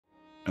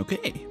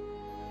Okay,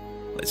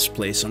 let's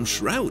play some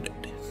Enshrouded.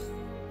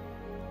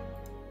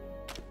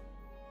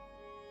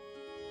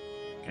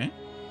 Okay.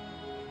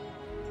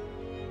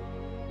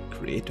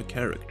 Create a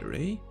character,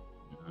 eh?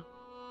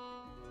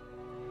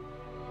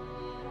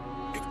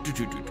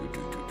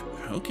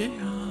 Okay,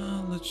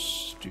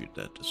 let's do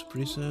that as a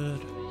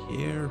preset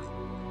here.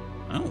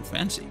 Oh,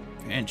 fancy.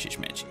 Fancy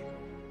schmancy.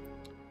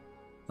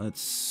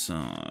 Let's,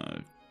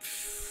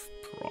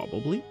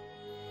 probably.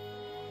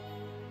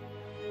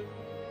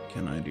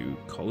 Can I do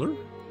color?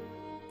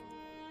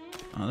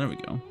 Oh, there we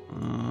go.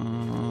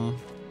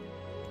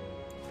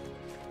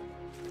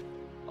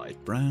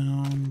 Light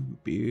brown,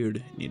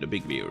 beard. Need a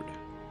big beard.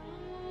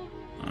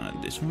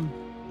 This one?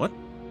 What?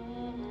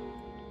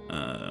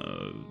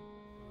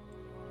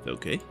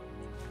 Okay.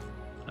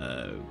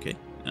 Okay.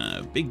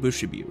 Big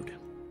bushy beard.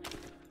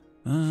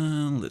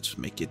 Let's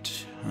make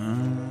it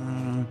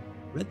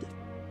red.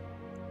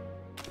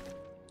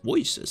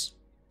 Voices.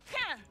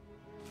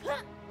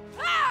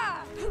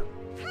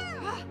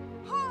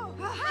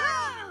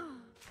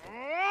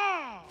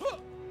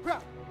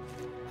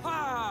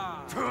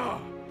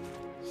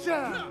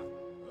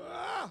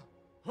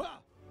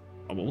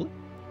 Probably.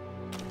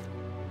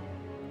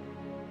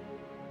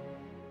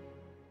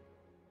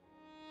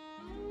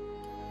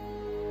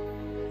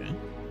 Okay.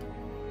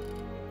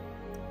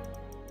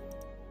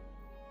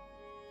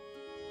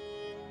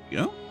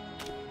 Go.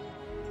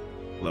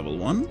 Level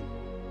 1.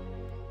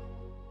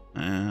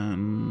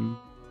 And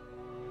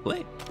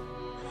play.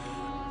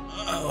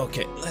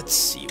 Okay, let's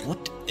see.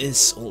 What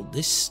is all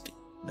this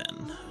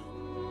then?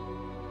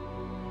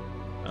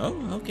 Oh,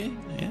 okay.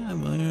 Yeah,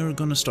 we're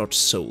gonna start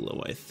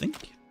solo, I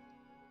think.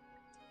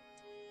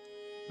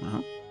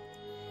 Uh-huh.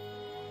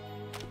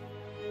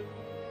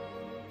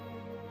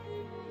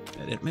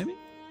 Edit, maybe?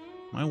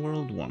 My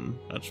world 1.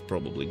 That's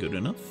probably good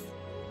enough.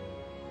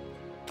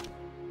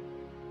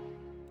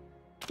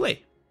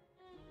 Play.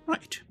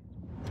 Right.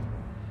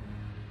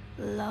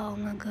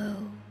 Long ago,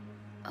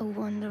 a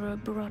wanderer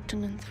brought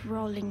an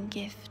enthralling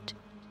gift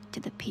to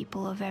the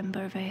people of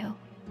Vale.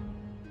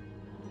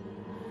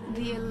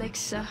 The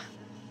elixir.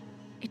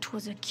 It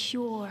was a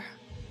cure,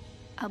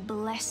 a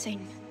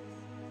blessing,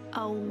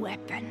 a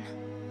weapon.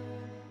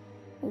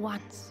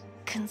 Once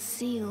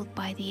concealed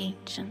by the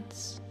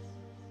ancients,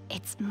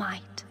 its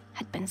might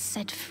had been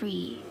set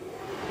free.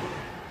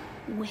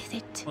 With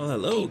it, well,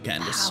 hello,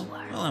 came Candace.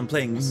 power, Well, I'm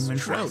playing Enshrouded.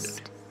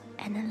 mistrust,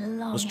 and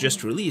a Was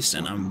just longing released,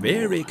 and for I'm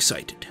very more.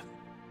 excited.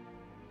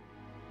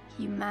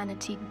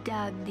 Humanity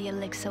dug the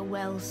elixir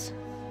wells.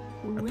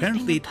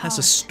 Apparently it has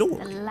a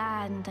story. The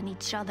land and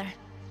each other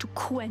to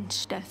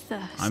quench their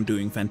thirst. I'm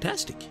doing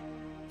fantastic.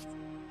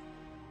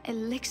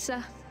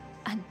 Elixir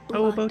and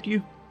blood. How about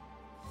you?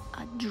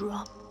 A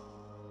drop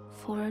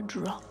for a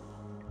drop.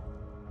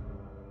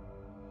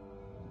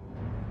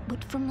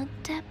 But from the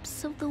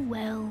depths of the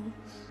wells,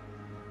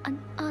 an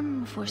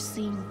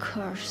unforeseen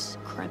curse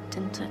crept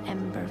into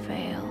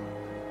Vale.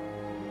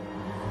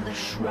 The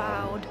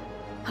shroud,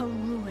 a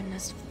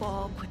ruinous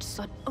fog which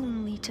sought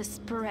only to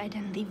spread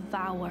and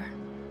devour.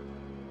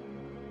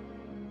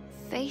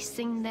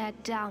 Facing their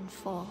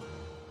downfall,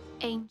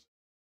 ancient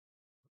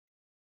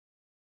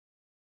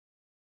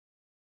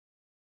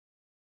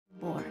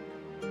born.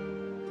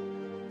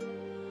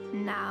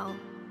 Now,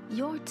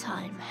 your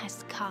time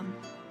has come.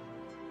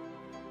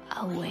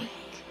 Awake.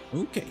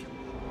 Okay.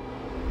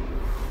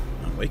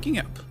 I'm waking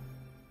up.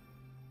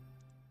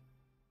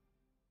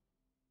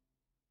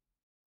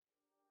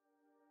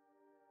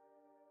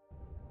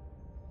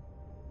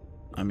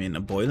 I'm in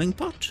a boiling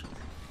pot.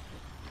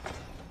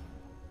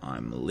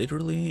 I'm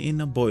literally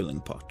in a boiling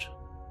pot.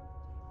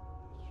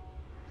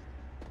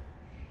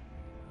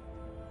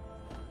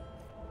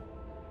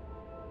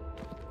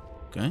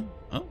 Okay.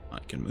 Oh, I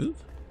can move.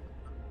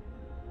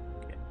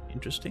 Okay,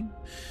 interesting.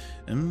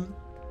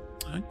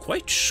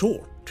 Quite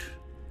short.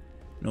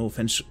 No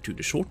offense to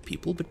the short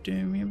people, but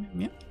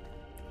yeah.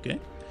 Okay.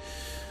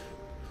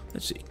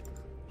 Let's see.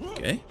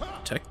 Okay,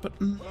 attack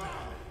button.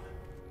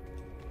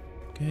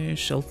 Okay,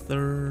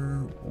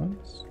 shelter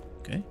warmth.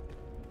 Okay.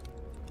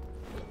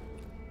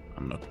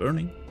 I'm not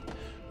burning.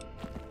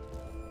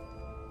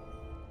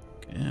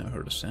 Okay, I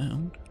heard a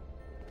sound.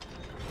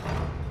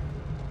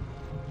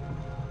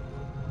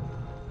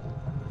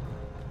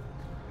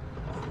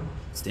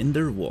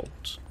 Cinder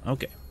vault.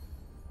 Okay.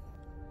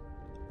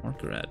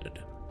 Marker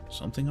added.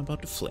 Something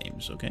about the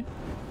flames, okay?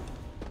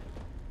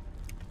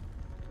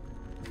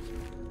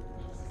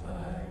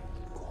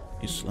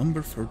 You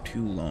slumber for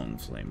too long,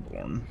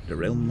 Flameborn. The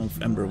realm of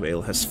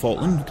Vale has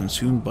fallen,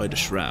 consumed by the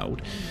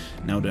shroud.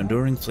 Now the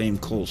enduring flame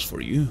calls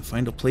for you.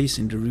 Find a place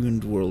in the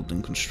ruined world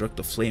and construct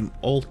a flame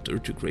altar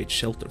to create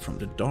shelter from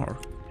the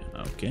dark.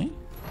 Okay.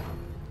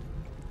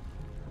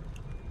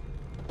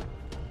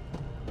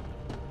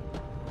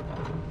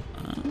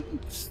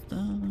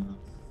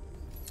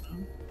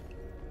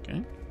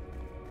 Okay.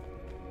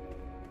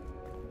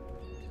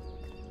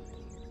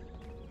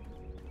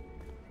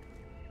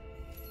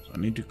 So I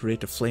need to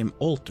create a flame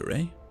altar,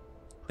 eh?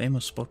 Claim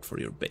a spot for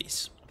your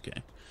base.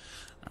 Okay.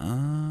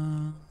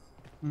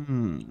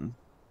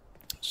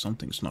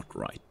 something's not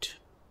right.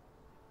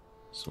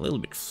 It's a little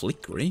bit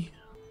flickery.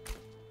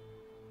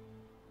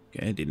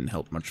 Okay, didn't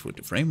help much with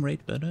the frame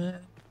rate, but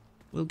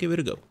we'll give it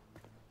a go.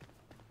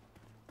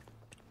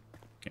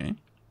 Okay.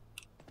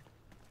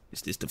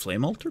 Is this the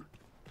flame altar?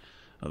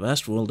 A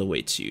vast world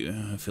awaits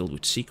you, filled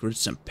with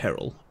secrets and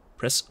peril.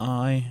 Press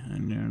I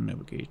and your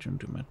navigator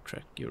to map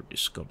track your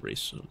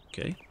discoveries.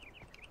 Okay.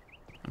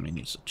 I mean,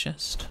 it's a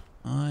chest.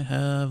 I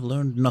have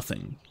learned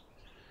nothing.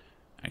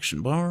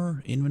 Action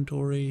bar,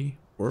 inventory,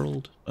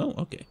 world. Oh,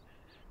 okay.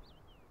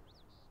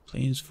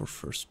 Planes for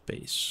first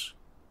base.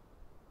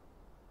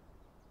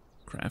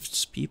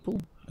 Crafts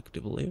people,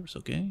 active layers,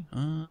 okay.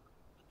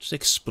 Let's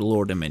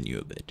explore the menu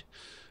a bit.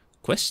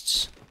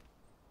 Quests,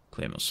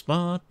 claim a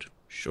spot,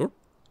 sure.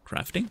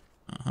 Crafting,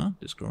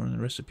 discover the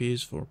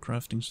recipes for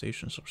crafting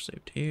stations are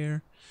saved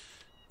here.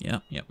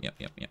 Yep.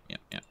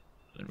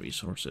 The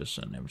resources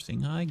and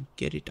everything. I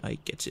get it, I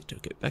get it.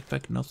 Okay,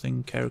 backpack,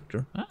 nothing,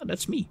 character. Ah,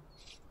 that's me.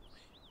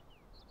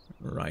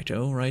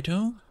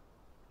 Righto.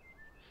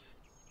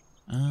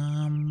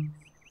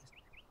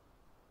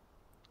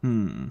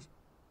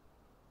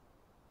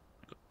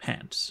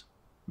 Pants.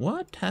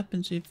 What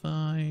happens if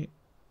I...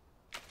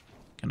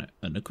 Can I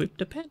unequip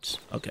the pants?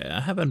 Okay, I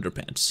have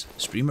underpants.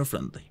 Streamer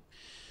friendly.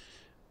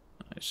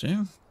 I see.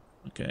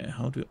 Okay,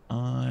 how do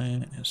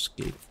I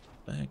escape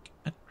back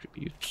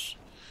attributes?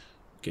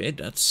 Okay,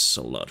 that's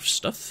a lot of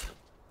stuff.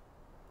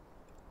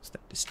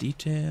 Status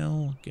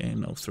detail. Okay,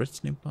 no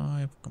threats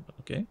nearby.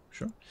 Okay,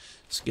 sure.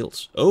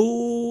 Skills.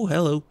 Oh,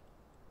 hello.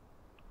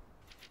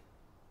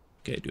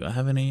 Okay, do I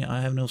have any?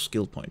 I have no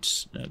skill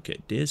points. Okay,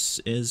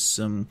 this is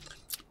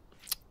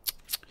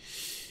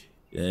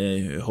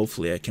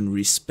hopefully I can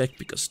respect,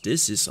 because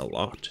this is a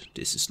lot.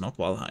 This is not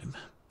Valheim.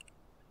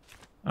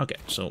 Okay,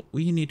 so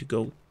we need to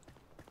go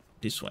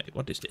this way.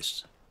 What is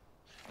this?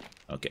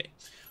 Okay,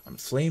 on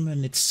flame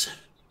and its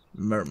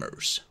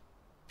murmurs.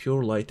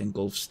 Pure light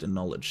engulfs the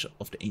knowledge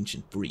of the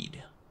ancient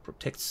breed.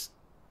 Protects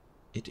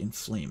it in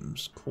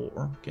flames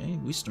core. Okay,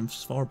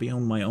 wisdom's far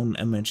beyond my own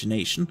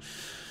imagination.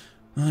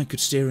 I could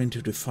stare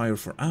into the fire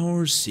for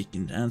hours,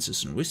 seeking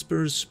answers and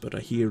whispers, but I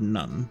hear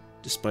none.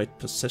 Despite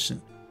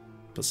possessing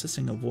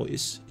a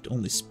voice, it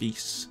only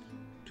speaks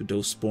to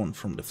those born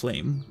from the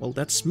flame. Well,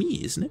 that's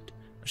me, isn't it?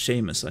 A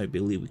shame, as I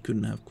believe we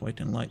couldn't have quite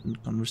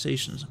enlightened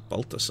conversations.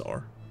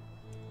 Balthasar.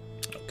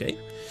 Okay.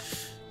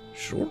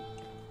 Sure.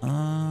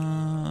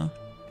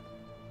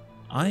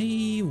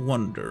 I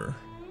wonder...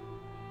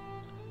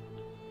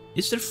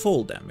 Is there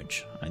fall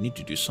damage? I need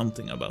to do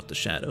something about the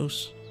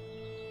shadows.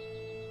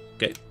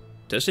 Okay.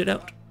 Test it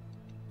out.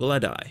 Will I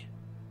die?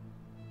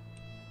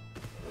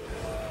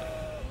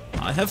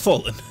 I have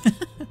fallen.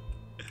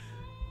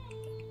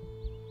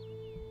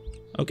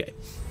 Okay.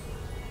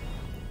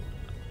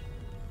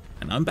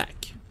 And I'm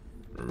back.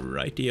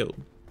 Rightio.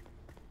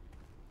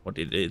 What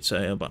did it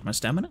say about my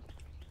stamina?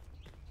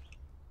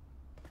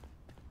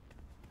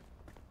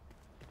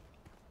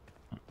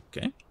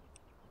 Okay.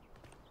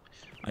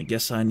 I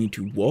guess I need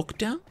to walk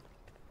down.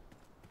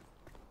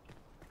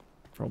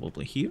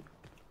 Probably here.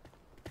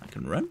 I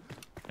can run.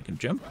 I can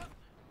jump.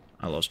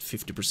 I lost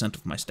 50%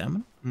 of my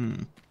stamina.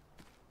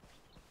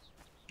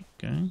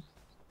 Okay.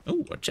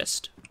 Oh, a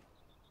chest.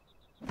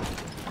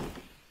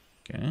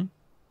 Okay.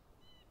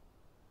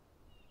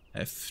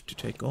 F to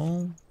take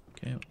all.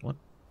 Okay, what?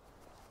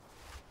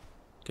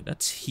 Okay,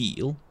 that's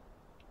heal.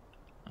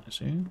 I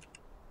see.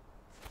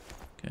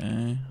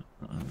 Okay.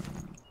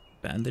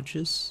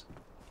 Bandages.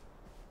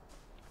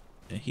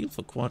 They heal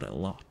for quite a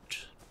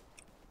lot.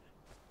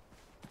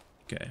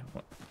 Okay,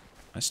 what?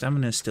 My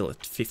stamina is still at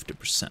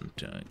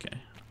 50%. Okay.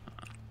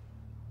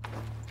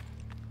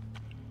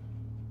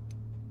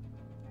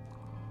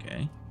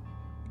 Okay.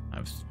 I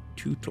have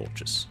 2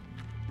 torches.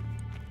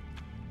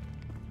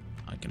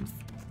 I can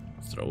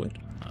throw it.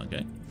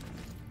 Okay.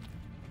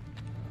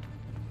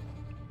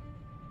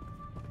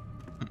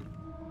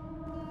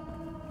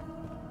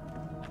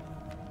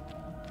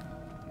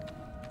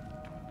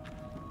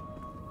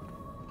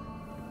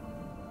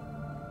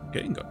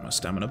 Okay, got my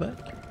stamina back.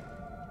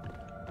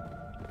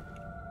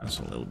 That's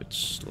a little bit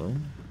slow.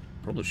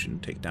 Probably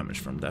shouldn't take damage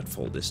from that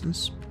fall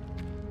distance.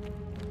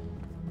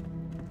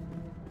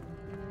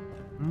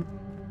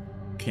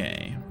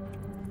 Okay.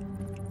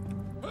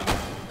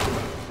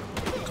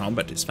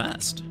 Combat is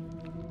fast.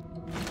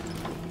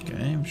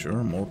 Okay, I'm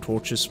sure. More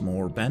torches,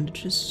 more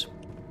bandages.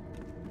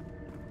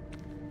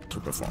 To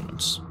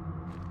performance.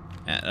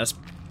 Yeah, that's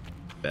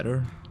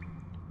better.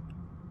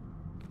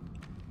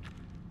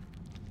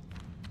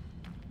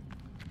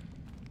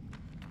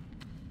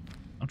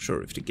 Not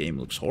sure if the game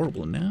looks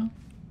horrible now.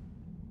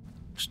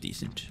 Looks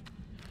decent.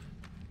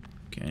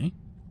 Okay.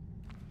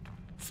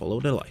 Follow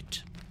the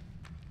light.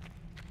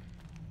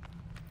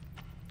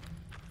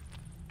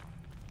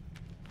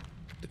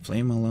 The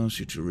flame allows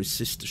you to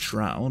resist the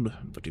shroud,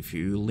 but if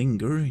you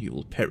linger, you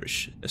will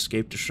perish.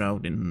 Escape the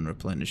shroud and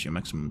replenish your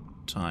maximum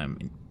time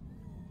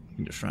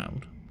in the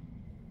shroud.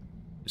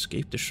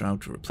 Escape the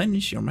shroud to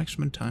replenish your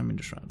maximum time in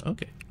the shroud.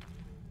 Okay.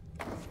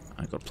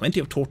 I got plenty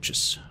of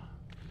torches.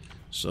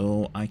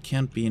 So I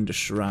can't be in the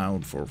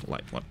shroud for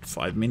like, what,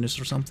 5 minutes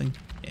or something?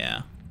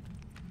 Yeah.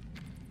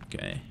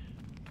 Okay.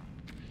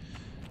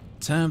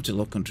 Tab to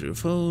lock onto your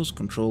foes,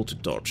 control to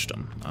dodge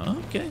them.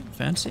 Okay,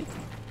 fancy.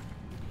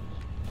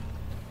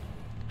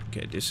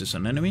 Okay, this is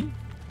an enemy.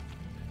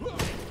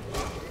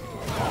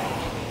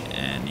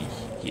 And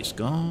he's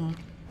gone.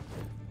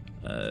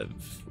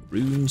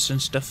 Runes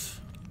and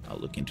stuff. I'll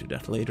look into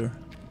that later.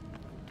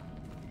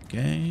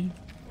 Okay.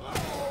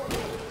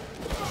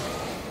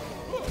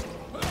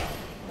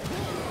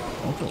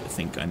 I don't really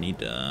think I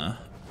need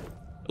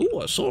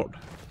ooh, a sword.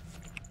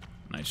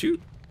 Nice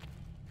shoot.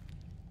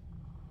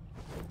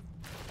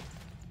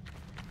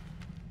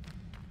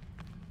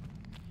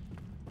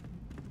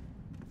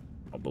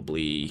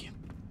 Probably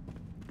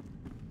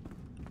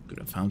could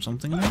have found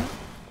something there.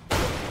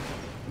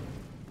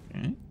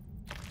 Okay.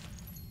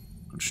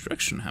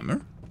 Construction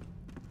hammer.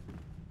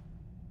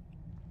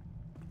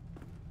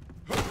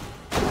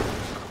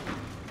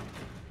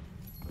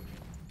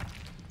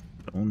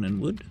 Stone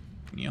and wood.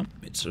 Yep,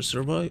 it's a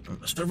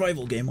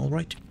survival game,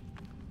 alright.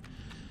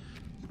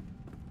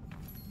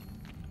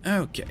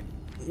 Okay,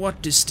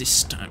 what is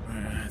this time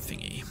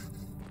thingy?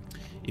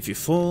 If you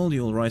fall,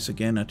 you'll rise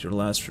again at your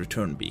last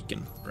return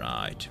beacon.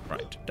 Right,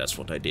 that's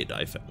what I did.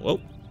 I fell. Whoa.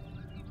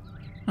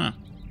 Huh.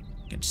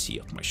 I can see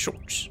up my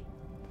shorts.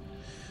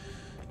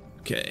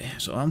 Okay,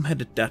 so I'm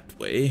headed that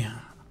way.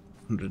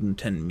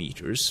 110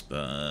 meters,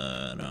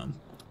 but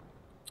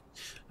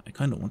I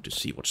kind of want to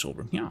see what's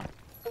over here.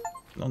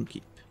 Long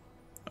keep.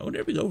 Oh,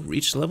 there we go.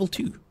 Reached level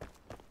 2.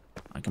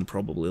 I can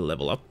probably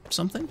level up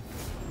something.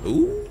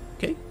 Ooh,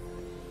 okay.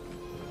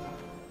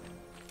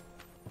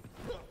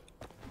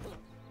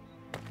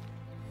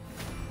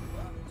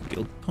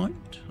 Guild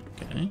point.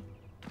 Okay.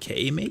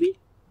 K maybe?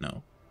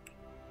 No.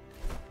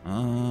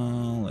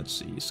 Let's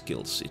see.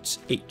 Skills. It's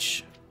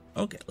H.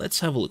 Okay, let's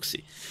have a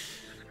look-see.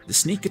 The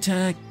sneak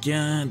attack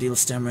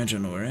deals damage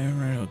on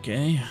wherever.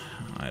 Okay.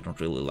 I don't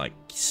really like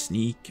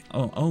sneak.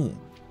 Oh,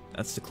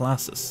 that's the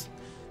classes.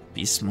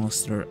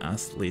 Beastmaster,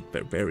 Athlete,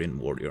 Barbarian,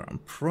 Warrior. I'm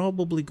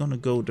probably gonna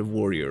go the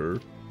Warrior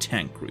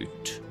tank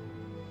route.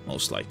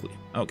 Most likely.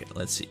 Okay,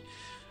 let's see.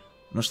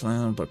 Most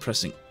likely by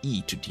pressing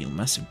E to deal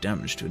massive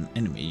damage to an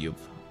enemy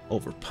you've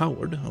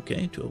overpowered.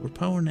 Okay, to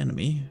overpower an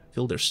enemy,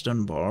 fill their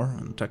stun bar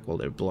and attack while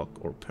they block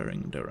or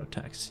parrying their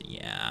attacks.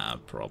 Yeah,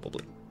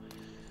 probably.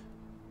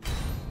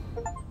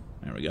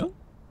 There we go.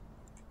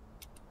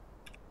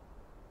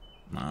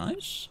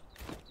 Nice.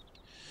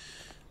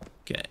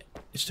 Okay.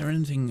 Is there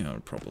anything?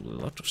 Probably a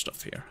lot of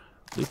stuff here.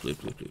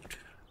 Loot.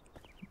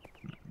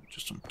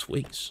 Just some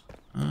twigs.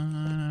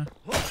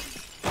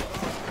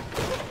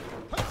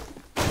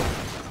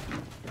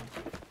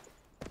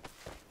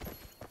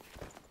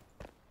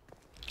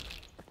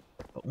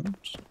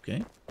 Bones,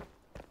 okay.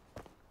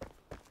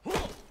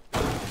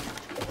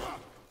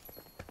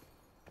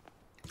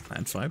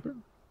 Plant fiber.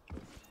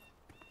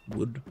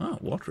 Wood.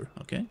 Water,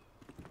 okay.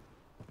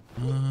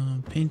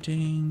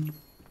 Painting.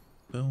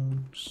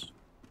 Bones.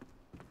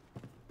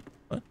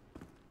 What?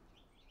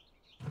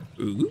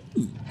 Ooh,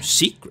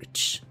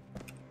 secrets.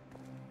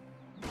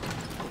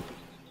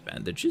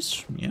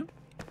 Bandages, yeah.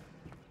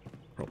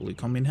 Probably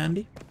come in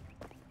handy.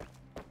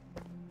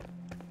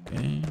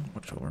 Okay,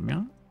 watch over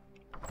me.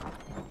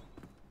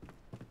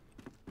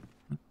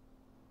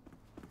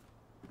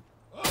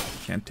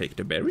 Can't take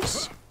the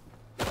berries.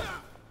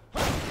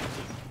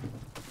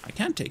 I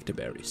can take the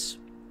berries.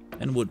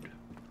 And wood.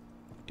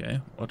 Okay,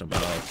 what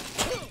about...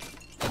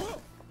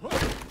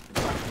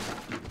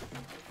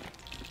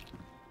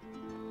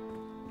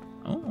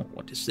 Oh,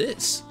 what is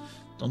this?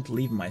 Don't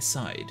leave my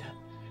side.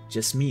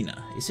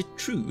 Jasmina, is it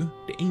true?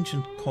 The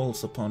ancient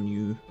calls upon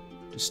you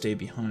to stay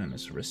behind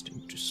as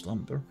resting to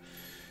slumber.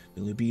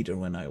 Will you be there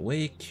when I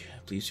awake?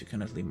 Please, you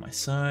cannot leave my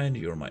side.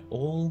 You're my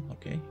all.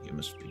 Okay, you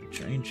must be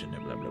changed and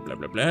blah blah blah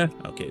blah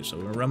blah. Okay, so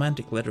a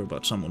romantic letter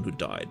about someone who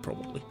died,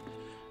 probably.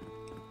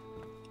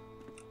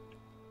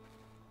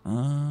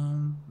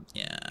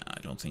 Yeah, I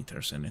don't think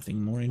there's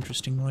anything more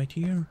interesting right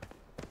here.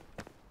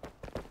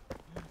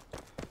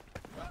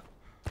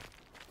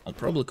 I'll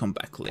probably come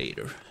back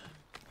later.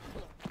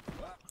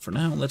 For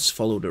now, let's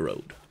follow the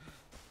road.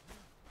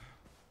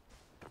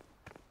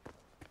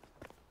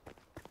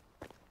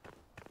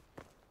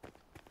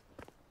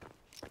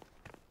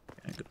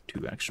 I got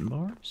 2 action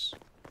bars.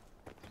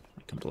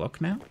 I can block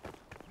now.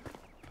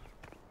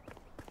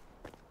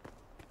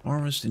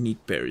 Harvest the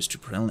neat berries to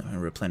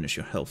replenish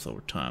your health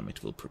over time.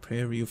 It will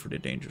prepare you for the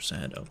dangers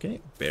ahead.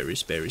 Okay,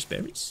 berries.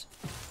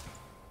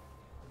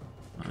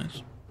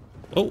 Nice.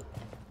 Oh!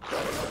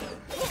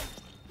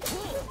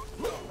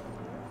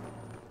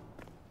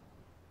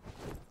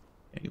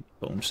 Okay,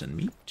 bones and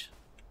meat.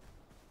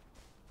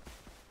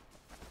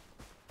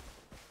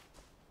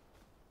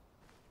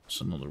 It's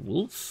another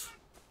wolf.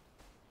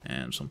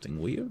 And something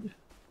weird.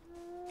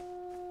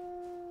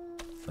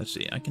 Let's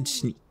see, I can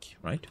sneak,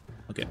 right?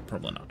 Okay,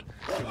 probably not.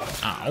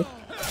 Ow!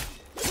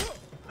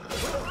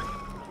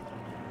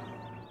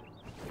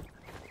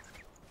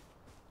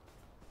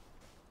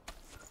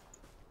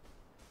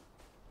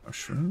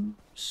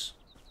 Mushrooms.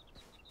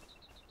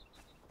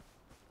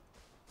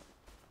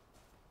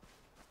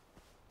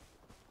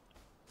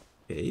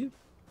 Okay.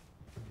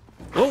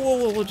 Whoa,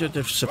 whoa, whoa,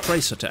 the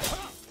surprise attack.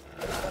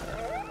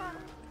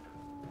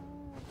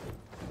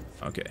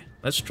 Okay,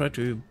 let's try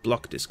to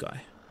block this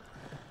guy.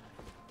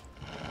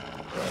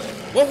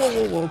 Whoa, whoa,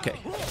 whoa, whoa, okay.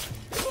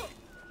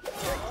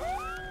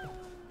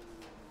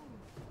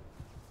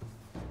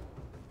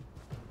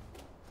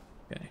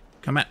 Okay,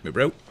 come at me,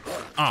 bro.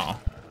 Aw.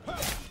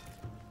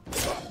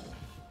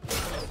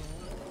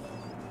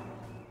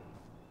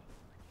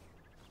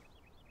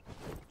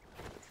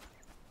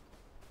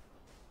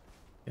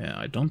 Yeah,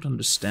 I don't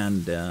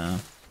understand the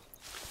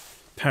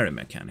parry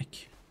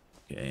mechanic.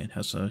 Okay, it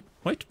has a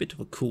quite a bit of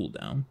a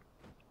cooldown.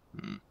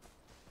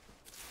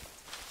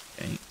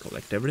 Okay,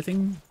 collect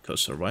everything,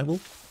 cause survival.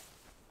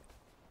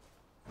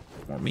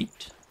 More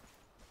meat.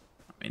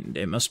 I mean,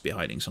 they must be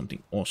hiding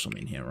something awesome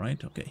in here,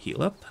 right? Okay,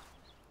 heal up.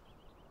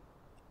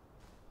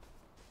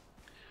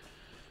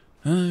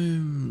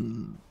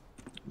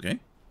 Okay.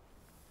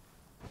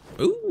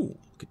 Ooh,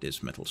 look at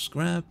this, metal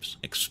scraps,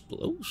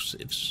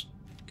 explosives.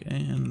 Okay,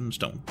 and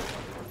stone.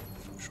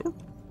 Sure.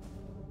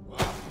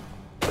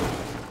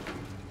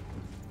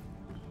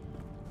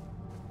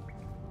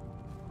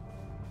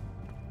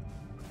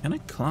 Can I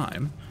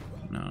climb?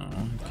 No,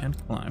 I can't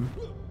climb.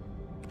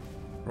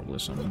 Probably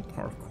some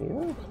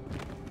parkour.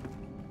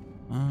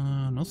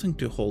 Nothing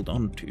to hold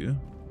on to.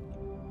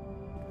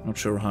 Not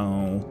sure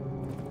how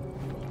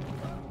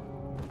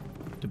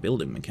the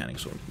building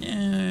mechanics work.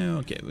 Yeah,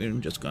 okay, we're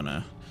just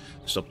gonna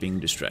stop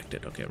being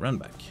distracted. Okay, run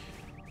back.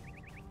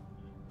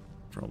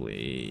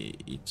 Probably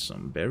eat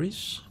some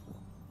berries.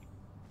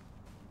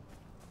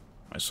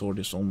 My sword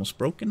is almost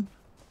broken.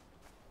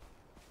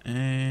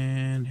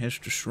 And here's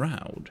the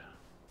shroud.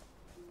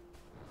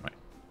 Right.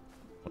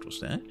 What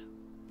was that?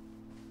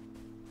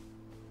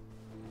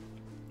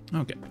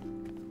 Okay.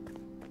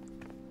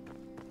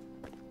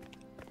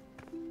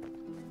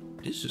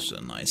 This is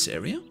a nice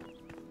area.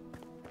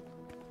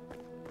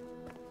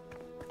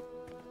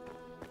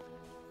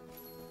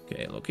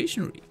 Okay,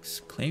 location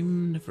reeks.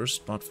 Claim the first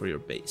spot for your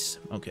base.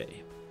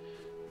 Okay.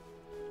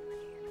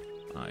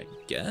 I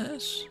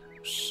guess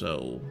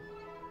so.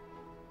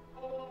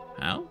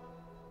 How?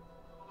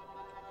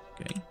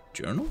 Okay,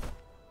 journal.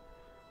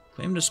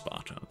 Claim the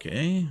spot.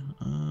 Okay.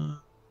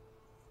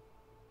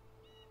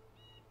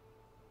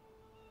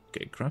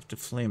 Okay, craft a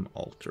flame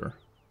altar.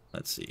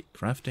 Let's see.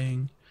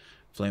 Crafting.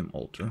 Flame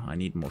altar. I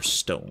need more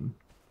stone.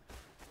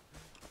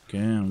 Okay,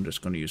 I'm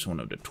just gonna use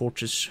one of the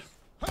torches.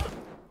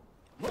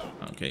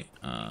 Okay,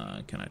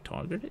 can I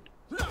target it?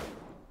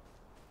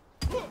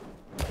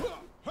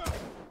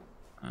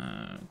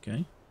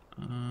 Okay.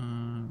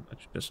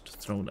 Let's just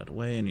throw that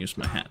away and use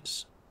my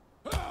hands.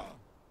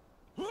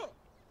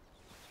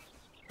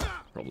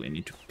 Probably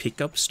need to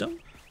pick up stuff.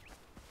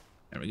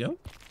 There we go.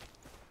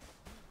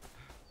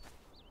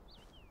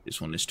 This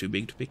one is too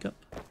big to pick up.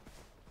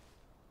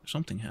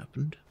 Something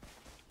happened.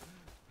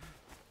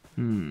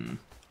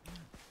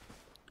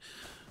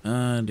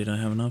 Did I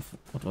have enough?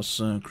 What was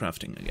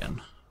crafting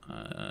again?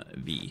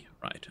 V,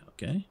 right,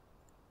 okay.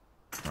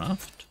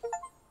 Craft.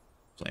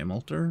 Flame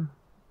altar.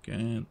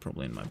 Okay,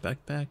 probably in my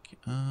backpack.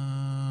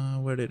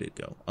 Where did it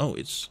go? Oh,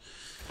 it's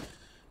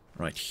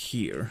right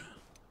here.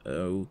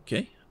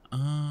 Okay.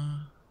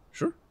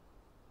 Sure.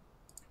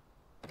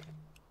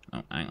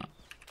 Oh, hang on.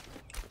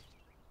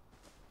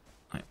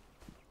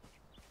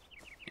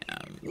 Yeah,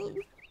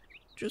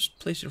 just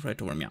place it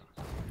right over me.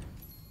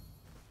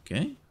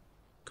 Okay.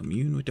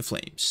 Commune with the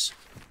flames.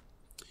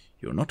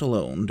 You're not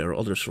alone. There are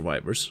other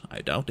survivors.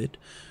 I doubt it.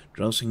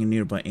 Drowsing in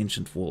nearby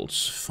ancient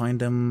walls. Find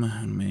them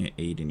and may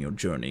aid in your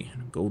journey.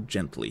 Go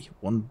gently.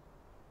 One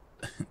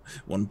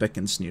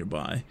beckons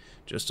nearby,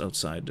 just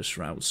outside the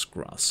shroud's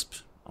grasp.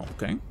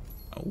 Okay.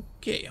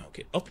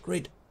 Okay.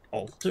 Upgrade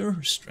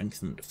altar.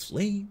 Strengthen the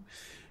flame.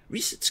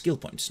 Reset skill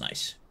points.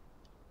 Nice.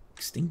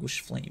 Extinguish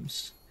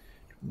flames.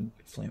 Remove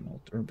the flame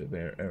altar.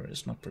 Beware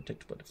areas not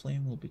protected by the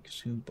flame will be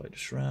consumed by the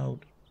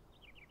shroud.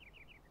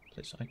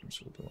 Place items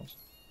will be lost.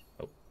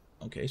 Oh,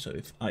 okay, so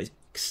if I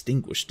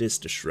extinguish this,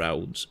 the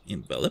shroud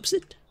envelops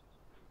it?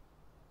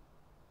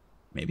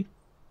 Maybe.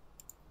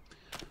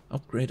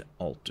 Upgrade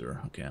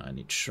altar. Okay, I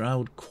need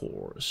shroud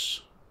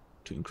cores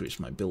to increase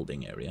my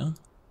building area.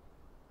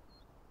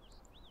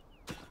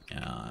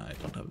 Yeah, I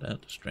don't have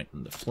that.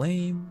 Strengthen the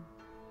flame.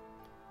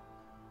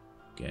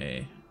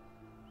 Okay.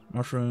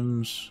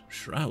 Mushrooms,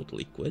 shroud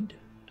liquid,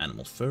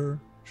 animal fur,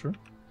 sure.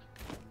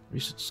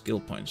 Reset skill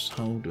points.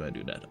 How do I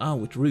do that? Ah,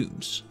 with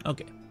runes.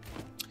 Okay.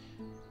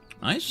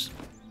 Nice.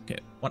 Okay,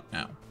 what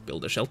now?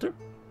 Build a shelter?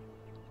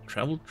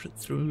 Travel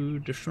through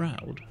the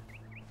shroud.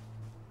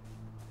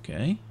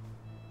 Okay.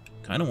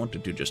 Kind of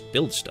wanted to just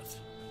build stuff.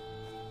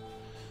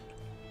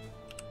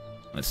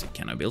 Let's see,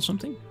 can I build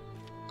something?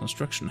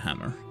 Construction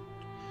hammer.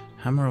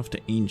 Hammer of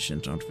the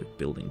ancient outfit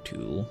building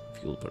tool.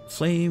 Fuel for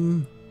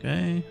flame.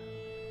 Okay.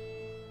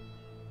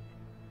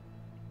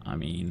 I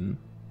mean,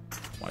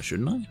 why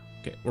shouldn't I?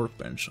 Okay,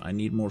 workbench. I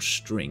need more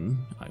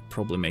string. I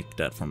probably make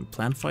that from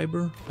plant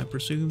fiber, I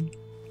presume.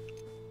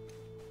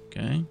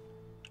 Okay.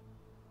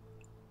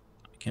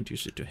 I can't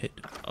use it to hit.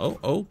 Oh,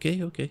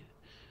 okay.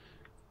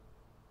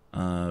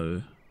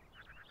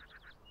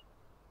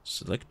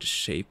 Select the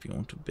shape you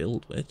want to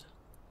build with.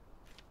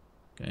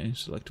 Okay,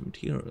 select the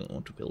material you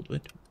want to build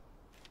with.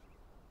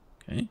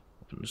 Okay,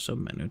 open the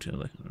submenu to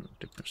select a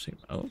different shape.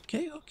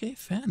 Okay, okay,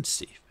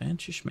 fancy.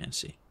 Fancy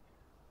schmancy.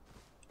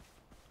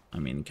 I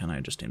mean, can I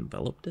just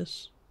envelop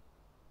this?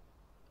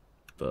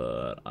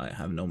 But I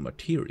have no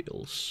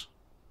materials.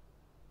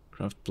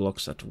 Craft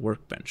blocks at the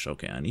workbench.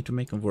 Okay, I need to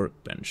make a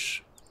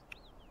workbench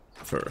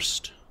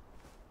first.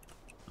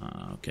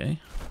 Okay,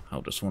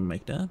 how does one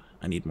make that?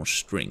 I need more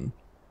string.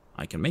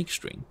 I can make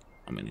string.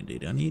 How many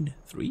did I need?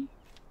 3?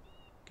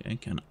 Okay,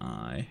 can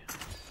I...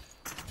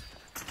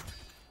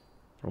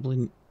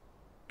 Probably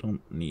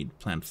don't need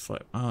plant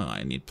fiber. Ah,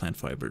 I need plant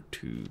fiber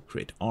to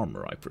create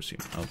armor, I presume.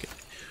 Okay,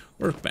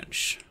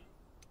 workbench.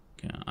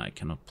 Okay, I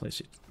cannot place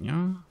it.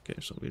 Yeah, okay,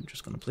 so we're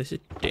just gonna place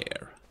it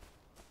there.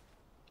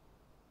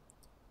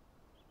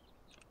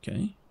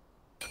 Okay,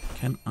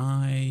 can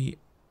I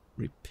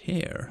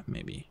repair,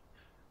 maybe?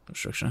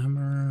 Construction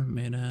hammer,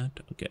 made that,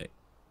 okay.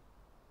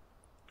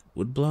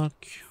 Wood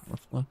block,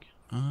 rough block.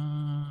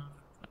 I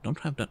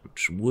don't have that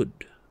much wood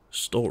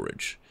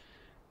storage.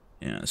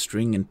 Yeah,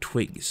 string and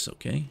twigs,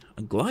 okay.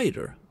 A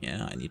glider,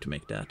 yeah, I need to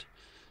make that.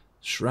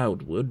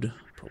 Shroud wood,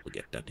 probably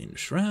get that in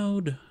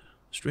shroud.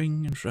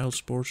 String and shroud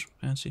spores,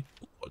 fancy.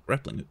 Ooh, a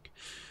grappling hook.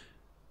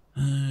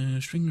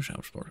 String and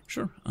shroud spore,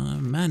 sure.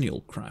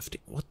 Manual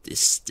crafting, what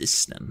is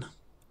this then?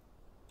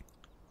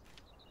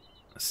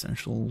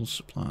 Essential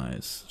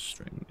supplies,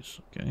 strings,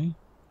 okay.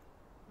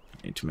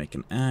 I need to make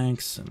an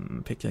axe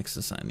and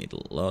pickaxes. I need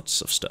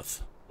lots of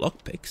stuff.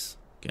 Lockpicks,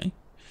 okay.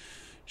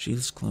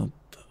 Shields, club,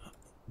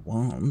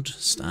 wand,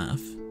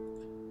 staff.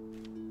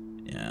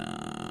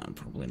 Yeah,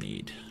 probably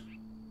need.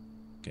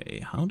 Okay,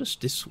 how does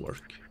this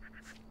work?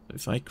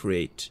 If I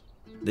create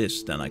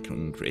this, then I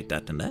can create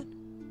that and that?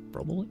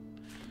 Probably.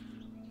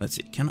 Let's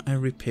see, can I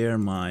repair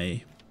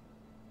my...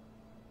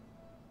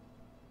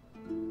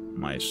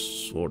 My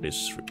sword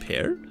is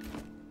repaired?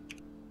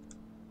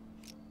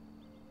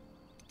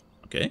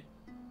 Okay.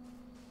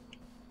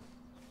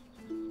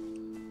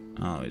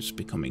 Oh, it's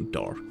becoming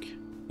dark.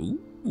 Ooh,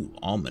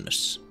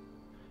 ominous.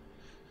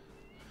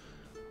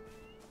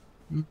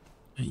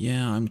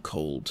 Yeah, I'm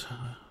cold.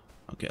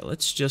 Okay,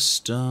 let's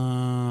just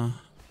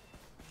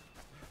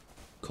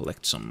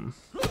collect some.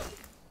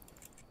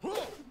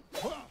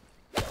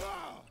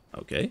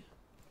 Okay.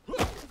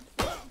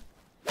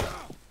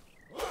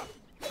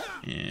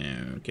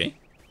 Okay.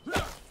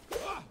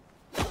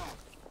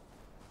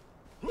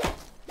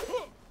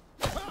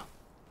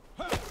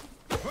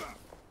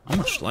 How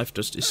much life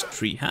does this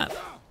tree have?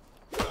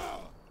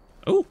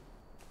 Oh!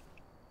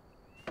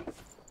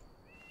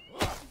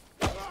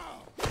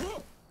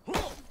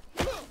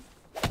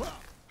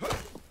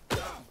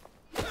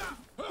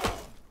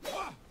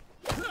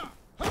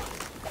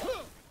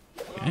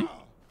 Okay.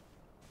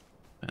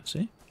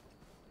 Fancy.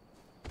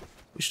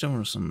 Wish there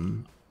was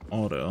an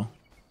auto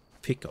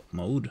pickup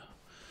mode,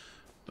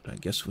 but I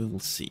guess we will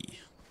see.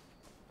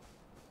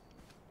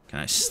 Can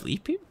I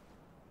sleep here?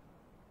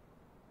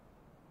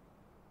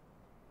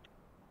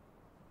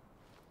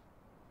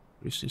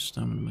 Resist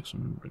stamina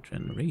maximum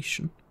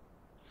regeneration.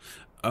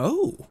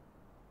 Oh!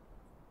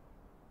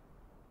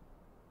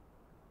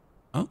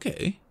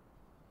 Okay.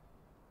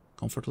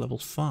 Comfort level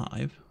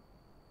 5.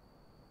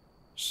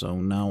 So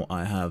now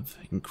I have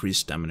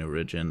increased stamina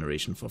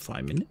regeneration for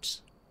 5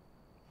 minutes.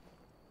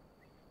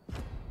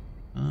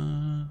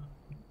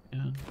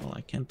 Yeah, well,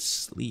 I can't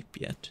sleep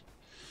yet.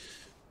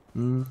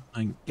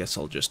 I guess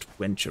I'll just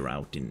venture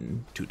out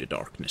into the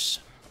darkness.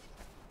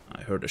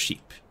 I heard a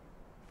sheep.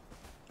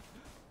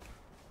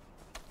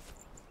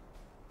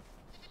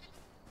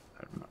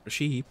 A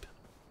sheep.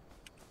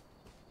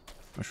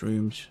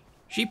 Mushrooms.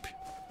 Sheep!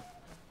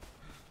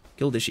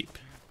 Kill the sheep.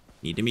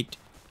 Need the meat.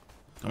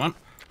 Come on.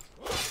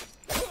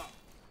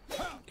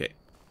 Okay.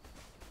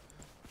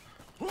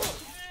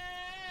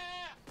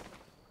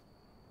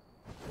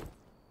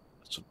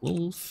 That's a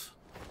wolf.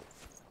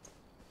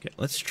 Okay,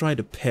 let's try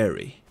the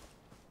parry.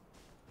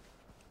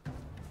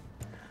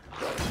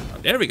 Oh,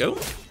 there we go.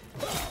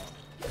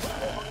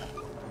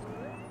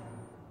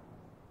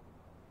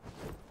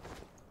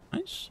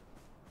 Nice.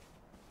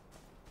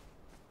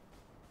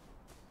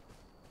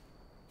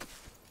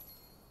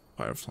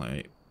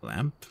 Firefly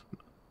lamp.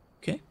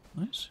 Okay,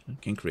 nice. I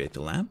can create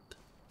a lamp.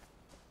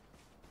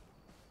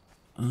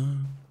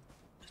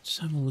 Let's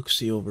have a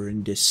look-see over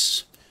in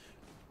this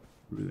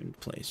ruined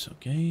place,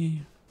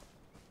 okay?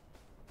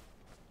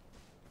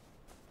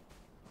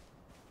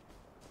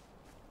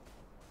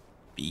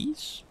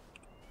 Bees?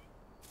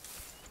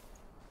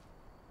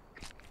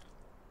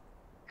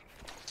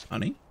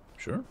 Honey?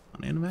 Sure,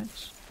 honey and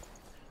wax.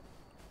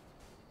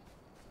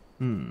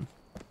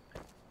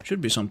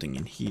 Should be something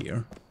in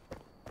here.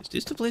 Is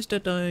this the place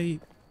that I...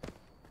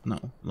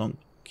 No, long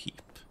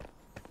keep.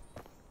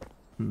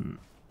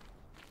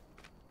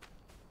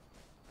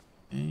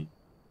 Okay.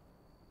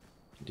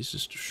 This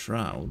is the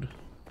shroud.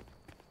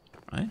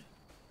 Right?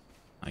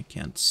 I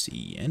can't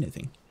see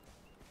anything.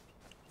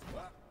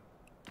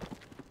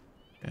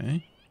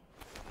 Okay.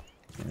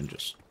 And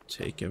just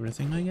take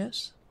everything, I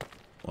guess.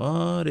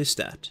 What is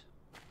that?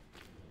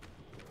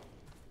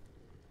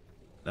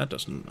 That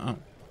doesn't... oh.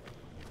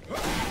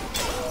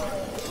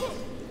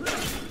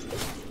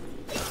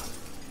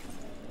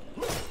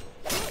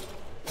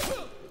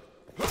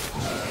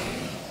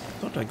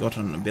 Thought I got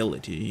an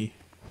ability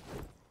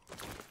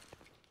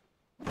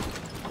to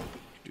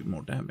do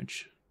more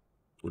damage.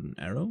 Wooden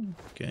arrow?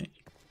 Okay.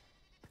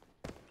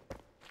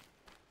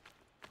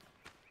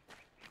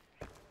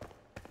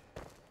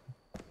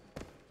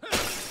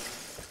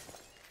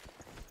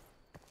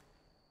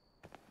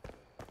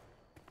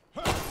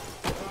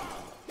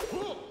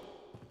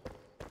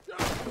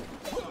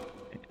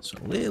 It's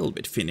a little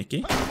bit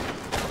finicky.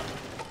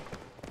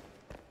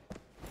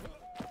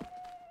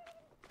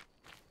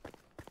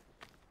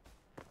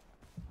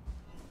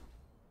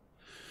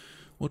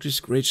 What is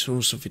great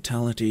source of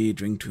vitality?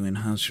 Drink to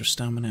enhance your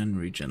stamina and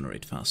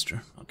regenerate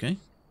faster. Okay.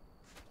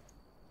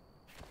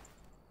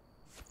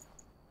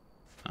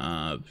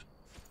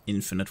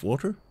 Infinite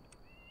water?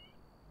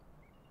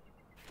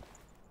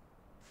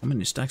 How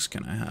many stacks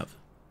can I have?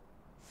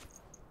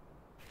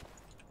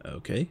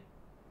 Okay.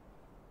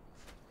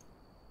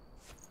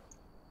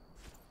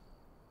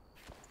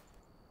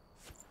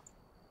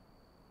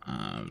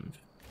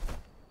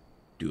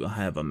 Do I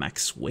have a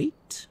max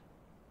weight?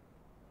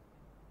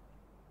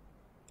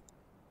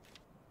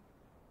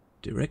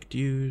 Direct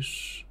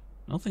use.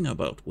 Nothing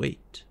about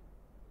weight.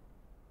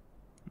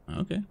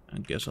 Okay, I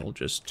guess I'll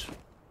just...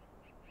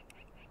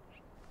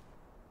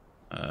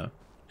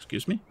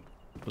 excuse me?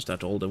 Was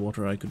that all the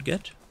water I could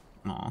get?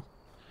 Aw.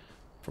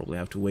 Probably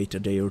have to wait a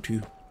day or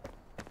two.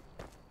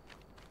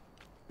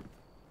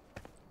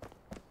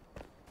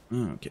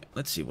 Okay,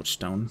 let's see what's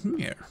down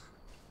here.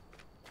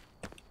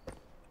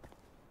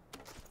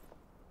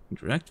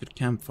 Interact with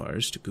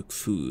campfires to cook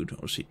food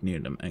or sit near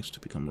them X to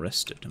become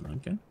rested.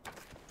 Okay.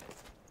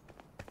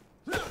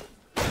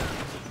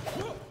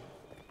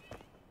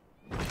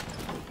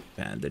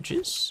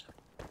 Bandages.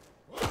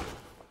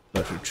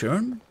 Butter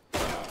churn.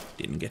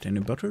 Didn't get any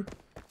butter.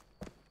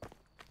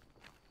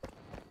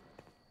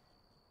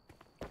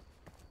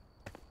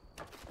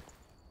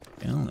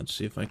 Yeah, let's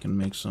see if I can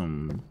make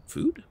some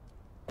food.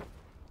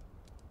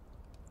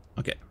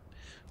 Okay.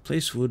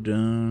 Place wood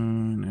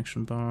in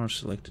action bar,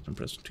 selected and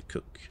pressed to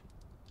cook.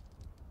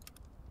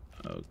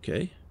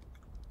 Okay.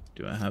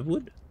 Do I have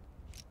wood?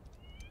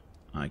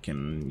 I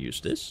can use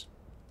this.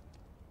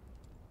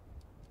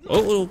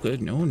 Oh,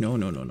 good. No.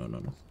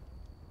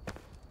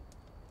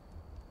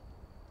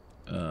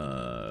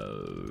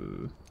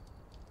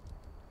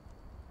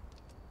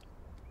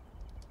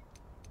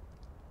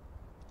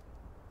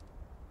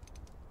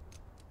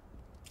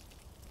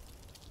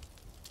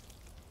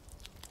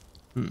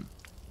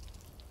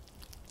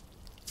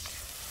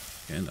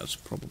 And that's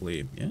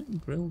probably, yeah,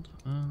 grilled.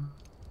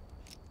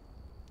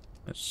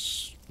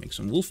 Let's make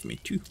some wolf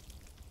meat too.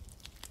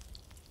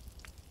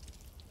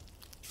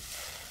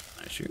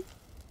 Nice here.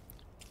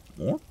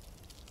 More.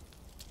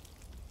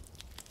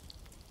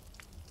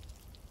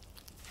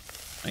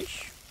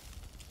 Nice.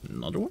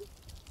 Another one.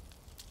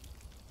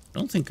 I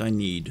don't think I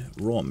need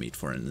raw meat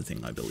for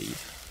anything, I believe.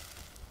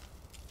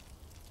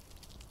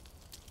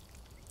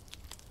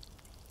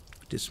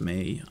 But this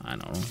may, I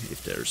don't know,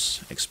 if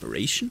there's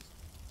expiration.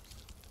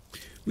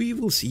 We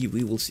will see,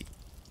 we will see.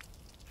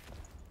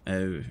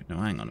 Oh, no,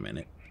 hang on a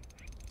minute.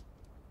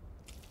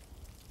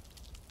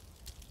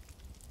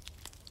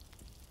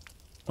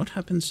 What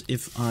happens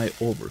if I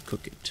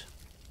overcook it?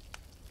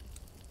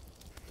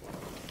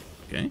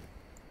 Okay.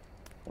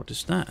 What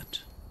is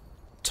that?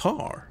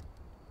 Tar.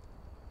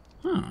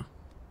 Huh.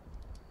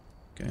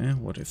 Okay,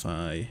 what if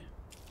I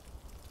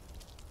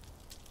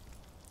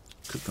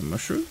cook a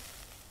mushroom?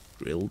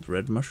 Grilled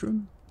red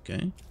mushroom?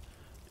 Okay.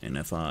 And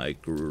if I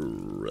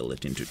grill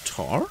it into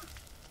tar?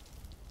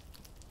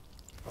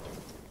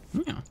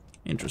 Yeah,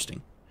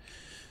 interesting.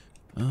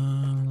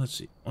 Let's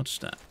see. What's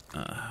that?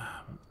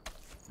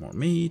 More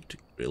meat,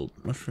 grilled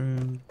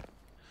mushroom.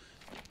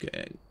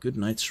 Okay, good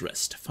night's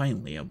rest.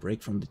 Finally, a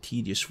break from the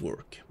tedious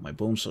work. My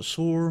bones are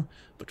sore,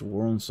 but the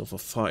warmth of a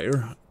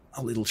fire,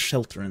 a little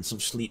shelter and some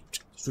sleep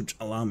should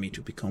allow me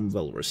to become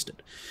well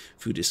rested.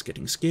 Food is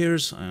getting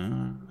scarce.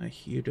 I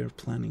hear they're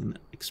planning an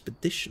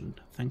expedition.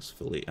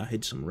 Thankfully, I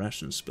hid some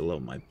rations below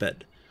my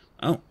bed.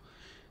 Oh,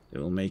 they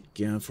will make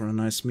for a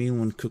nice meal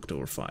when cooked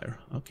over fire.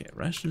 Okay,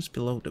 rations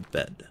below the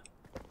bed.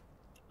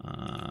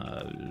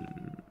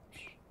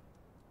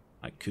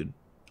 I could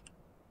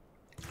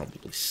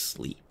probably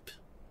sleep.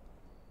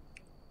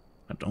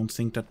 I don't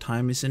think that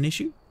time is an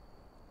issue.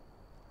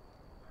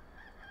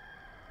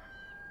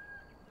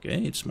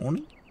 Okay, it's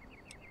morning.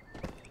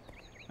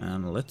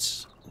 And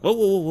let's...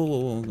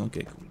 Whoa.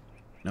 Okay, cool.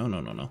 No.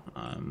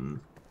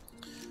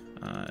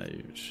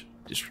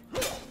 Just...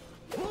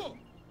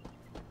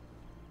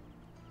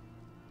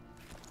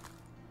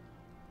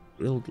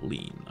 Grilled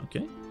lean,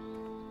 okay.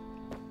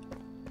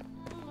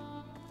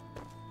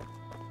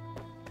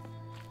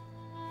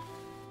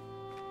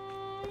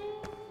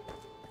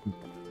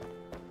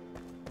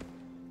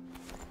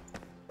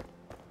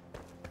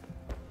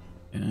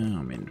 Yeah,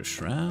 I'm in the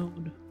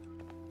shroud.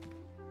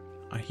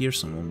 I hear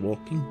someone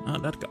walking. Ah,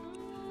 that guy.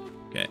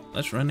 Okay,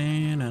 let's run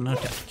in and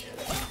attack.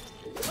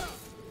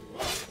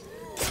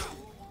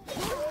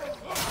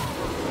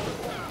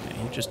 Okay,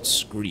 he just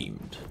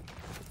screamed.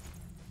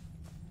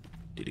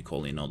 Did he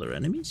call in other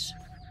enemies?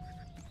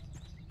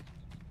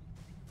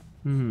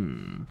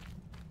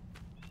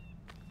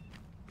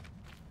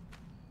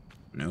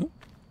 No?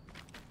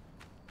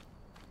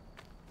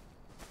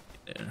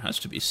 There has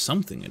to be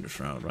something in the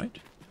shroud, right?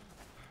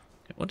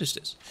 Okay, what is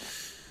this?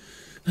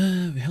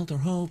 We held our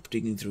hope,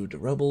 digging through the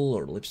rubble,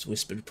 our lips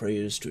whispered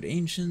prayers to the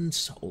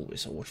ancients,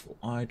 always a watchful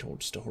eye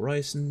towards the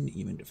horizon,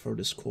 even the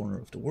furthest corner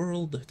of the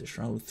world. The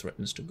shroud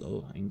threatens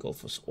to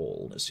engulf us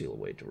all, and seal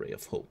away the ray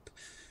of hope.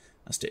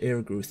 As the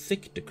air grew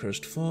thick, the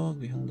cursed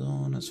fog, we held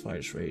on as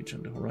fires raged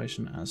on the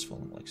horizon, as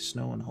falling like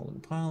snow on a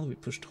holding pile. We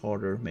pushed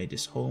harder, made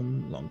this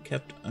home, long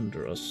kept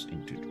under us,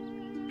 into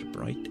the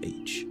bright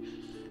age.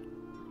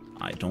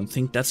 I don't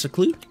think that's a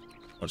clue.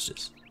 What's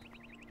this?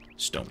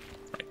 Stone.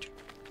 Right.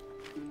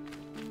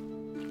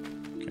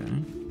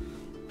 Okay.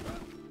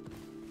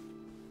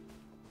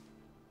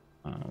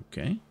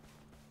 Okay.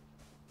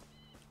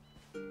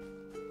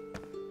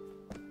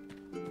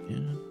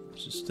 Yeah,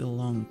 this is still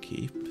long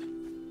keep.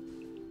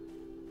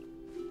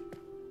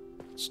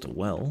 It's the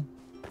well.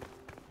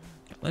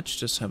 Okay, let's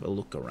just have a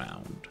look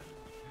around.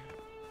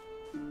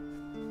 A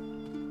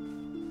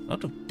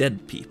lot of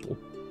dead people.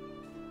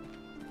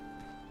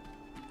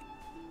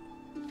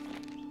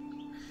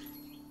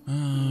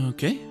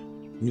 Okay.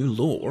 New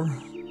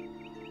lore.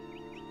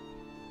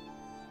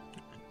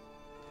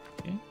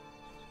 Okay.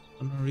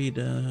 I'm gonna read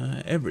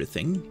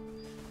everything.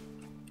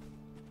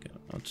 Okay,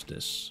 what's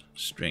this?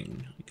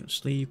 String. You can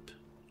sleep.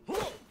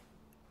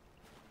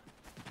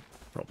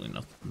 Probably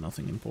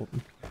nothing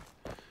important.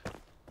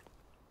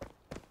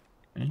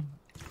 Okay.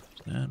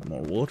 What's that?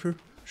 More water?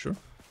 Sure.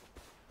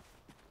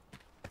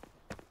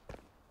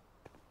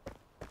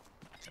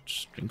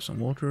 Let's drink some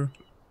water.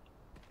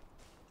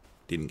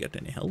 Didn't get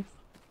any health.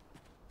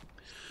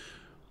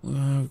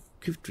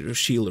 Give to the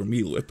shield or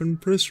melee weapon,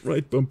 press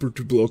right bumper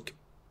to block.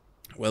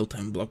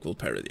 Well-timed block will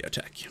parry the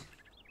attack.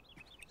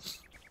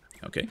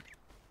 Okay.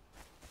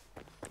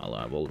 Well,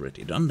 I've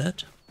already done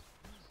that.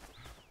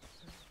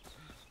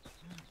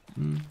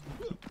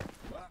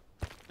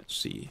 Let's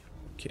see.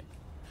 Okay.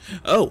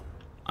 Oh!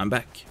 I'm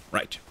back.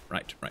 Right.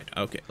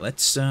 Okay,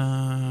 let's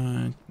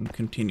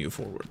continue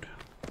forward.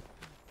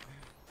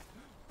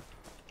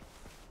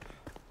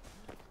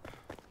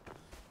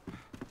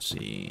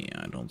 See,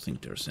 I don't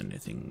think there's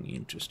anything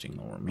interesting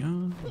or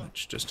yeah.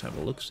 Let's just have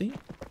a look-see.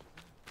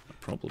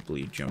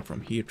 Probably jump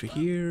from here to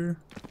here.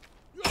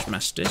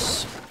 Smash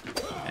this.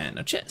 And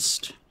a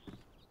chest.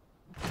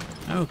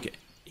 Okay.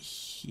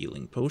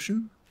 Healing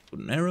potion.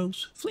 Wooden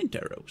arrows. Flint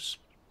arrows.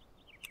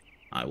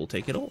 I will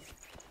take it all.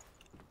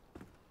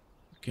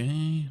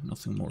 Okay,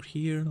 nothing more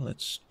here.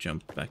 Let's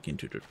jump back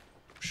into the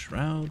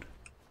shroud.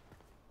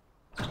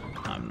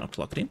 I'm not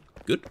locked in.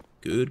 Good.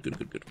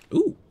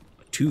 Ooh,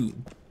 a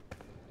tomb.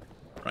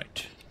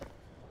 Right.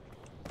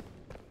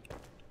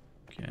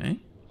 Okay.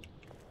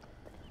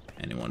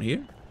 Anyone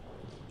here?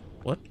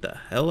 What the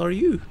hell are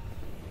you?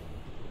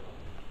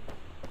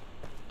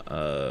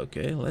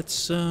 Okay,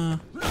 let's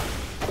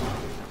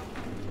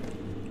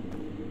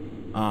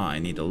I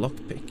need a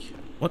lockpick.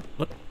 What?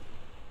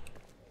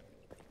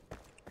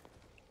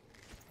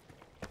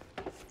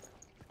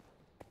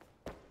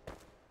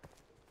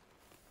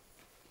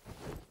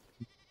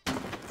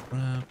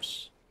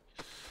 Perhaps.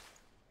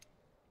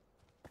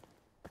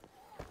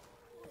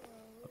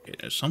 Okay,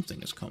 there's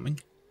something is coming.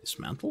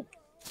 Dismantle.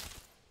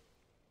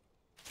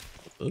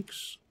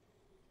 Books.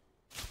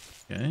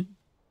 Okay.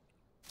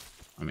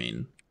 I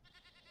mean,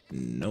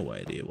 no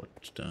idea what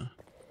the...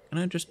 Can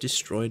I just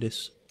destroy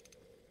this?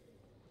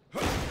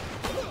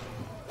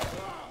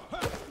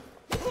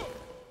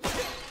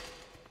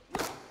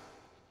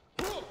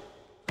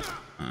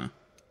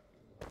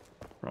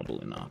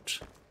 Probably not.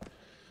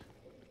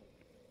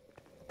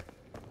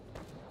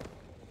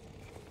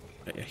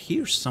 I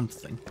hear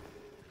something.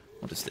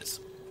 What is this?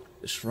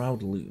 The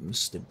shroud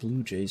looms. The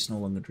blue jays no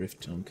longer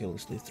drift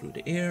carelessly through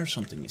the air.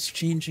 Something is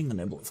changing. A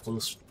nebula of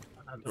colors.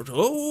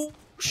 Oh,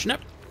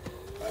 snap!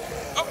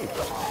 Oh!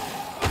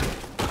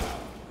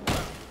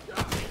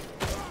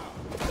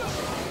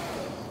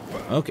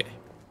 Okay.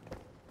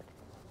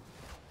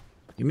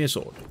 Give me a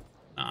sword.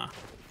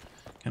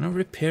 Can I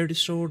repair the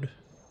sword?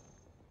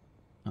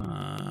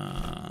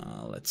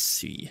 Let's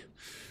see.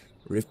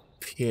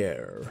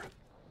 Repair.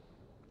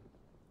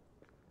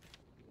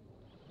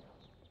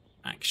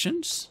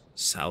 Actions?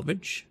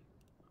 Salvage?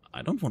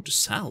 I don't want to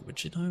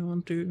salvage it, I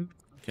want to...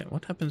 Okay,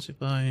 what happens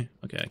if I...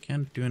 Okay, I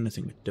can't do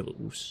anything with devil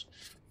ooze.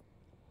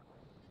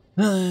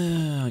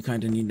 I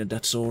kinda needed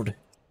that sword.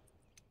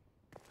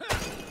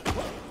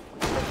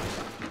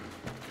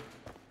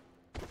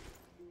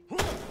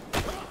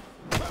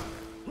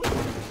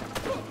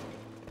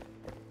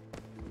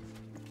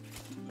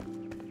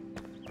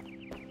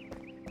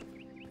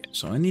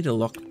 So I need a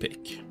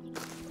lockpick.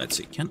 Let's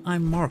see, can I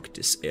mark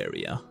this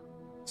area?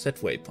 Set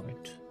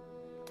waypoint.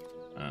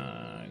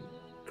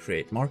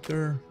 Create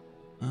marker.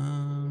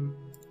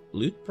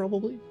 Loot,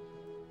 probably?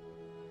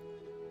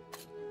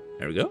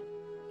 There we go.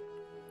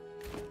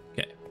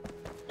 Okay.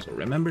 So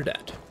remember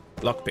that.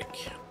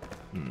 Lockpick.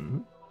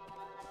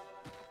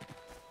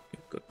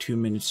 Got 2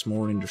 minutes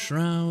more in the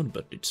shroud,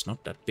 but it's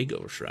not that big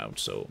of a shroud,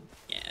 so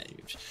yeah.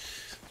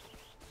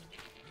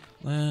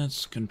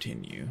 Let's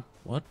continue.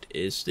 What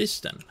is this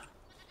then?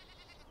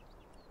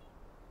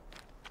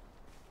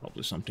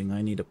 Probably something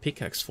I need a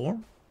pickaxe for.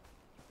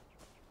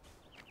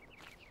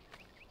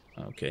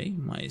 Okay,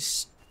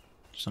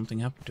 something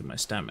happened to my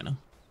stamina.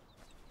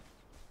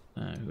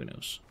 Who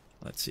knows?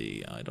 Let's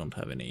see, I don't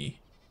have any...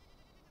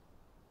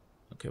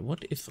 Okay,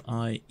 what if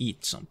I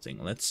eat something?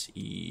 Let's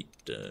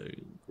eat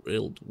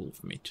grilled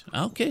wolf meat.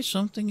 Okay,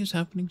 something is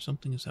happening,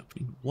 something is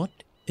happening.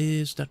 What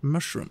is that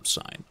mushroom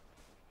sign?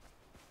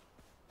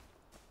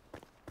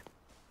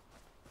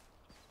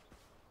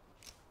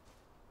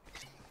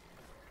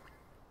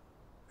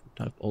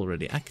 Type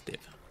already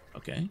active.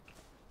 Okay.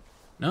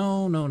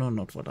 No,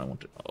 not what I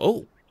wanted.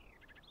 Oh!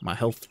 My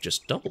health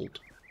just doubled.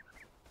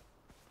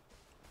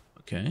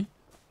 Okay.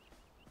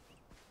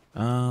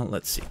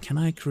 Let's see. Can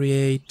I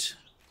create...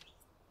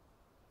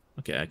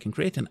 Okay, I can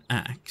create an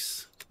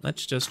axe.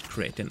 Let's just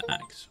create an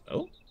axe.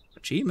 Oh,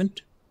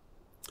 achievement.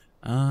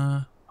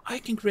 I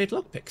can create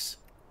lockpicks.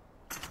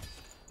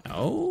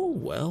 Oh,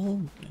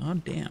 well,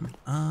 god damn.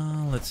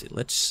 Let's see.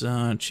 Let's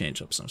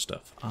change up some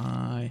stuff.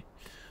 I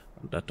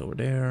want that over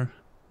there.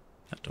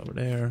 That over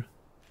there.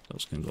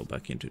 Those can go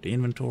back into the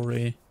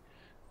inventory.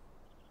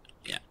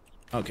 Yeah,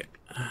 okay.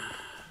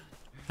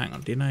 Hang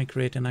on, didn't I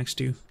create an axe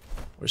too?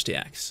 Where's the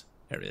axe?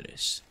 There it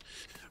is.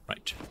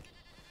 Right.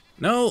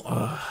 No!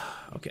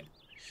 Okay.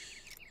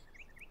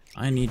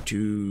 I need to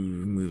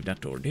move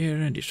that over there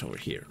and this over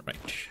here.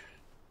 Right.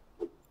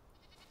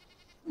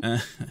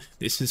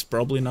 This is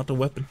probably not a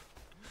weapon.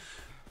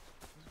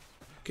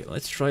 Okay,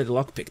 let's try the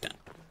lockpick then.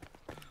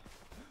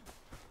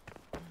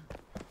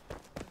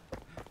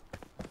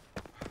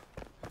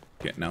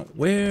 Okay, now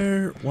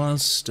where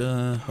was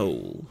the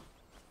hole?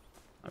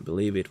 I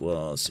believe it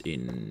was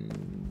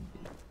in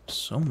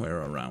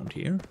somewhere around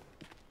here.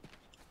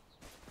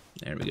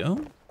 There we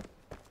go.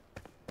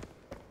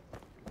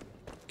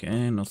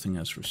 Okay, nothing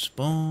has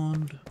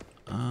respawned.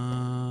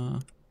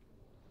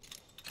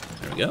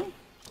 There we go.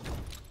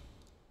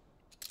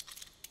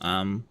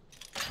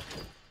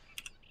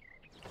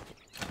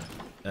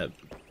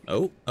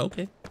 Oh,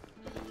 okay.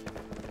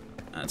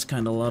 That's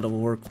kind of a lot of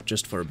work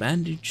just for a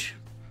bandage.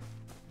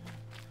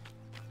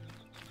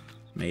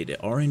 May the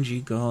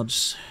RNG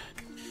gods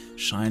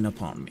shine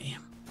upon me.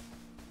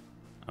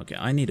 Okay,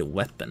 I need a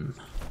weapon.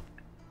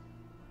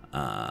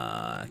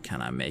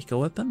 Can I make a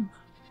weapon?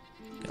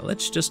 Okay,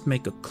 let's just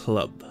make a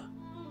club.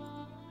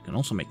 Can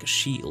also make a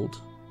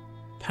shield.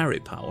 Parry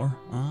power.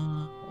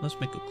 Let's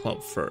make a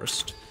club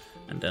first.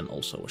 And then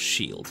also a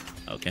shield.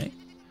 Okay.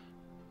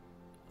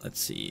 Let's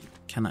see.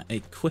 Can I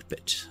equip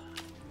it?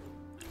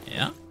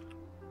 Yeah.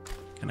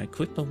 Can I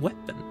equip a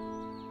weapon?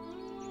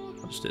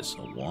 What is this?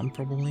 A wand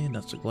probably?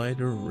 That's a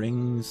glider.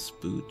 Rings,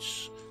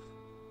 boots.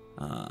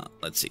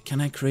 Let's see. Can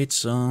I create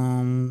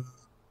some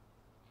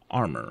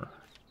armor?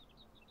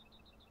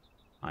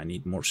 I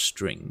need more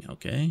string.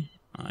 Okay.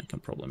 I can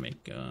probably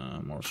make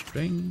more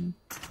string.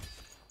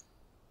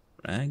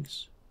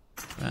 Rags.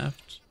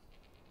 Craft.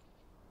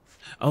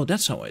 Oh,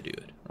 that's how I do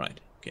it. Right.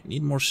 Okay,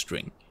 need more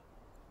string.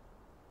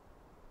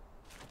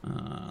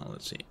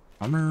 Let's see.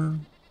 Armor.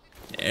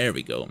 There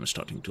we go. I'm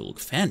starting to look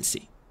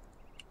fancy.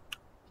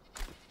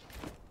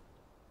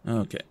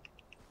 Okay.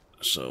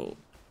 So.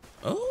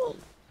 Oh.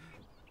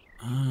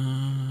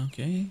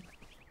 Okay.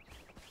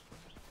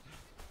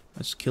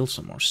 Let's kill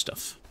some more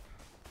stuff.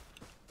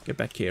 Get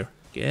back here.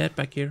 Get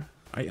back here.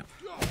 Oh, yeah.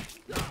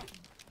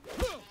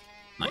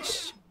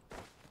 Nice.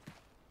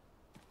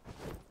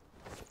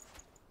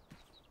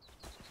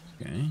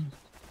 Okay.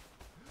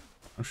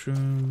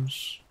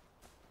 Mushrooms.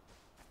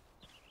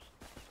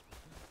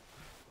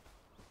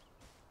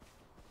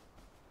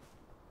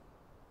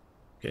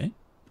 Okay.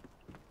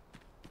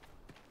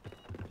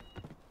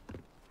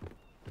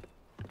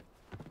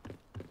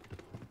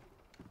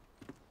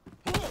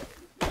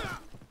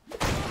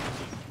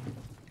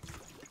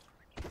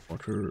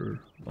 Water,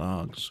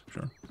 logs,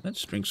 sure.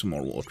 Let's drink some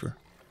more water.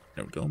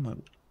 There we go, my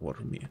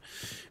water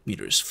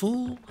meter is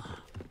full.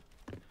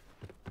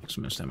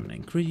 Maximum stamina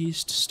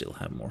increased, still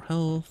have more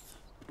health.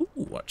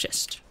 Ooh, a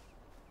chest.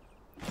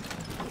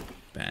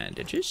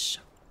 Bandages.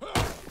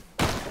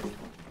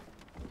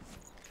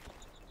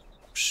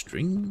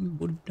 String,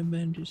 wooden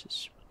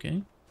bandages,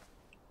 okay.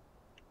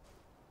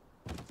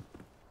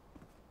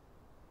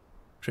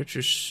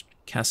 Treacherous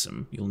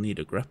chasm, you'll need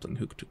a grappling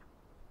hook to...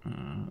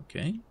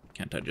 okay,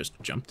 can't I just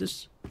jump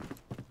this?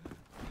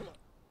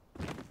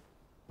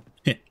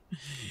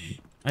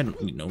 I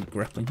don't need no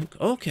grappling hook.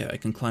 Okay, I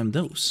can climb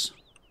those.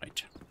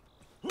 Right.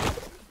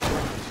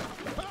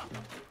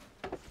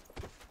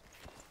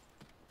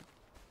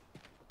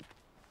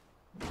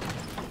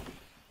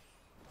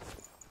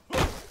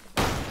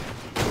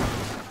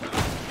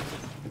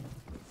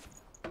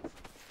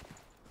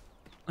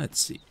 Let's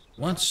see.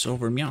 What's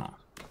over meow?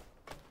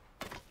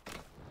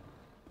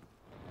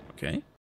 Okay.